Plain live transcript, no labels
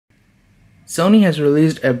Sony has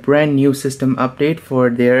released a brand new system update for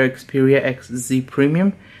their Xperia XZ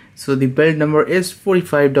Premium. So the build number is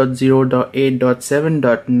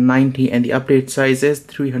 45.0.A.7.90 and the update size is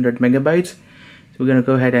 300 megabytes. So we're gonna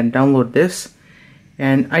go ahead and download this.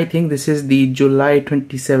 And I think this is the July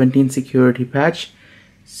 2017 security patch.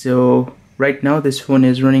 So right now this phone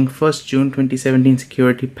is running 1st June 2017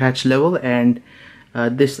 security patch level, and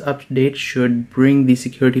this update should bring the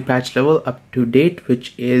security patch level up to date,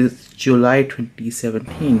 which is July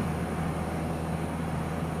 2017.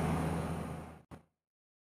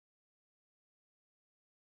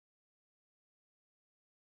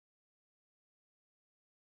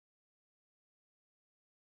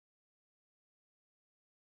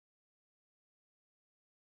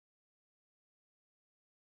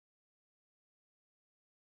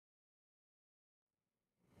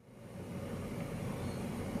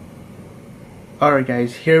 Alright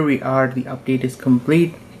guys, here we are. The update is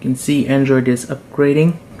complete. You can see Android is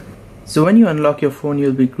upgrading. So when you unlock your phone,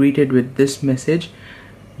 you'll be greeted with this message.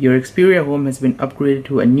 Your Xperia Home has been upgraded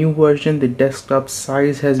to a new version. The desktop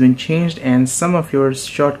size has been changed and some of your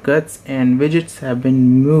shortcuts and widgets have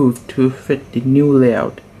been moved to fit the new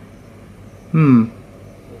layout. You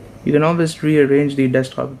can always rearrange the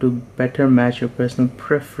desktop to better match your personal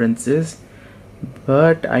preferences,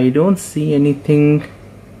 but I don't see anything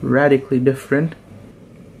radically different.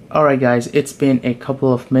 Alright guys, it's been a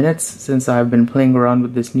couple of minutes since I've been playing around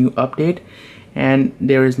with this new update, and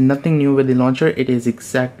there is nothing new with the launcher. It is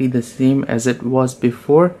exactly the same as it was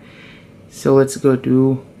before. So let's go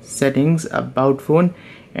to settings, about phone,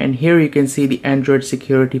 and here you can see the Android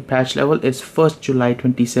security patch level is 1st July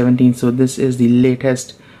 2017. So this is the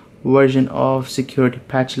latest version of security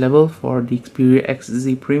patch level for the Xperia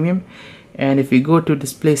XZ Premium. And if you go to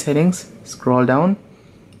display settings, scroll down,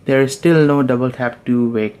 there is still no double tap to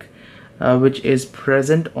wake, which is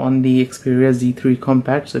present on the Xperia Z3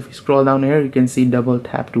 Compact. So if you scroll down here, you can see double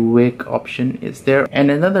tap to wake option is there. And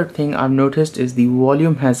another thing I've noticed is the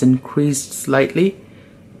volume has increased slightly,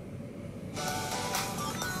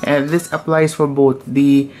 and this applies for both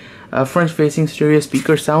the front facing stereo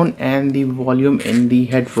speaker sound and the volume in the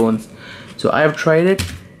headphones. So I have tried it.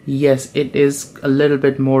 Yes, it is a little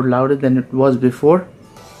bit more louder than it was before,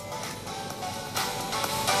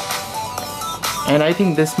 and I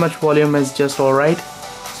think this much volume is just alright.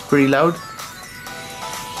 It's pretty loud.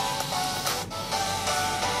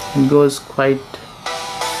 It goes quite,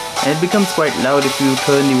 and it becomes quite loud if you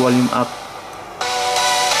turn the volume up.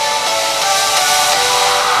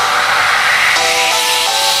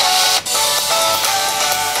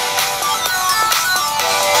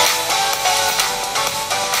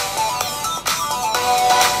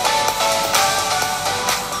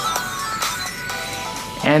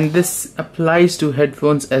 And this applies to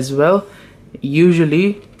headphones as well.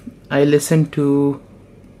 Usually I listen to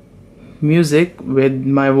music with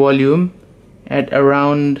my volume at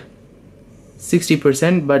around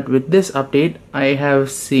 60%, but with this update I have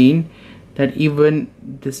seen that even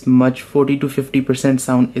this much 40 to 50%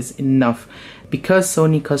 sound is enough, because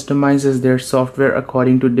Sony customizes their software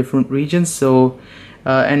according to different regions. So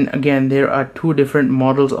and again, there are two different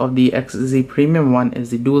models of the XZ Premium. One is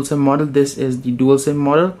the dual SIM model. This is the dual SIM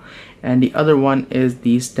model, and the other one is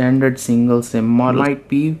the standard single SIM model. Might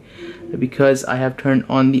be because I have turned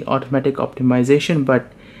on the automatic optimization,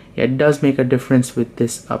 but it does make a difference with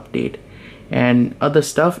this update. And other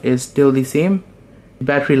stuff is still the same.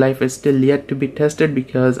 Battery life is still yet to be tested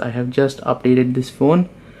because I have just updated this phone.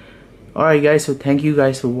 Alright guys, so thank you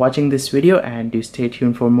guys for watching this video, and do stay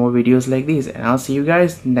tuned for more videos like these, and I'll see you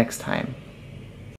guys next time.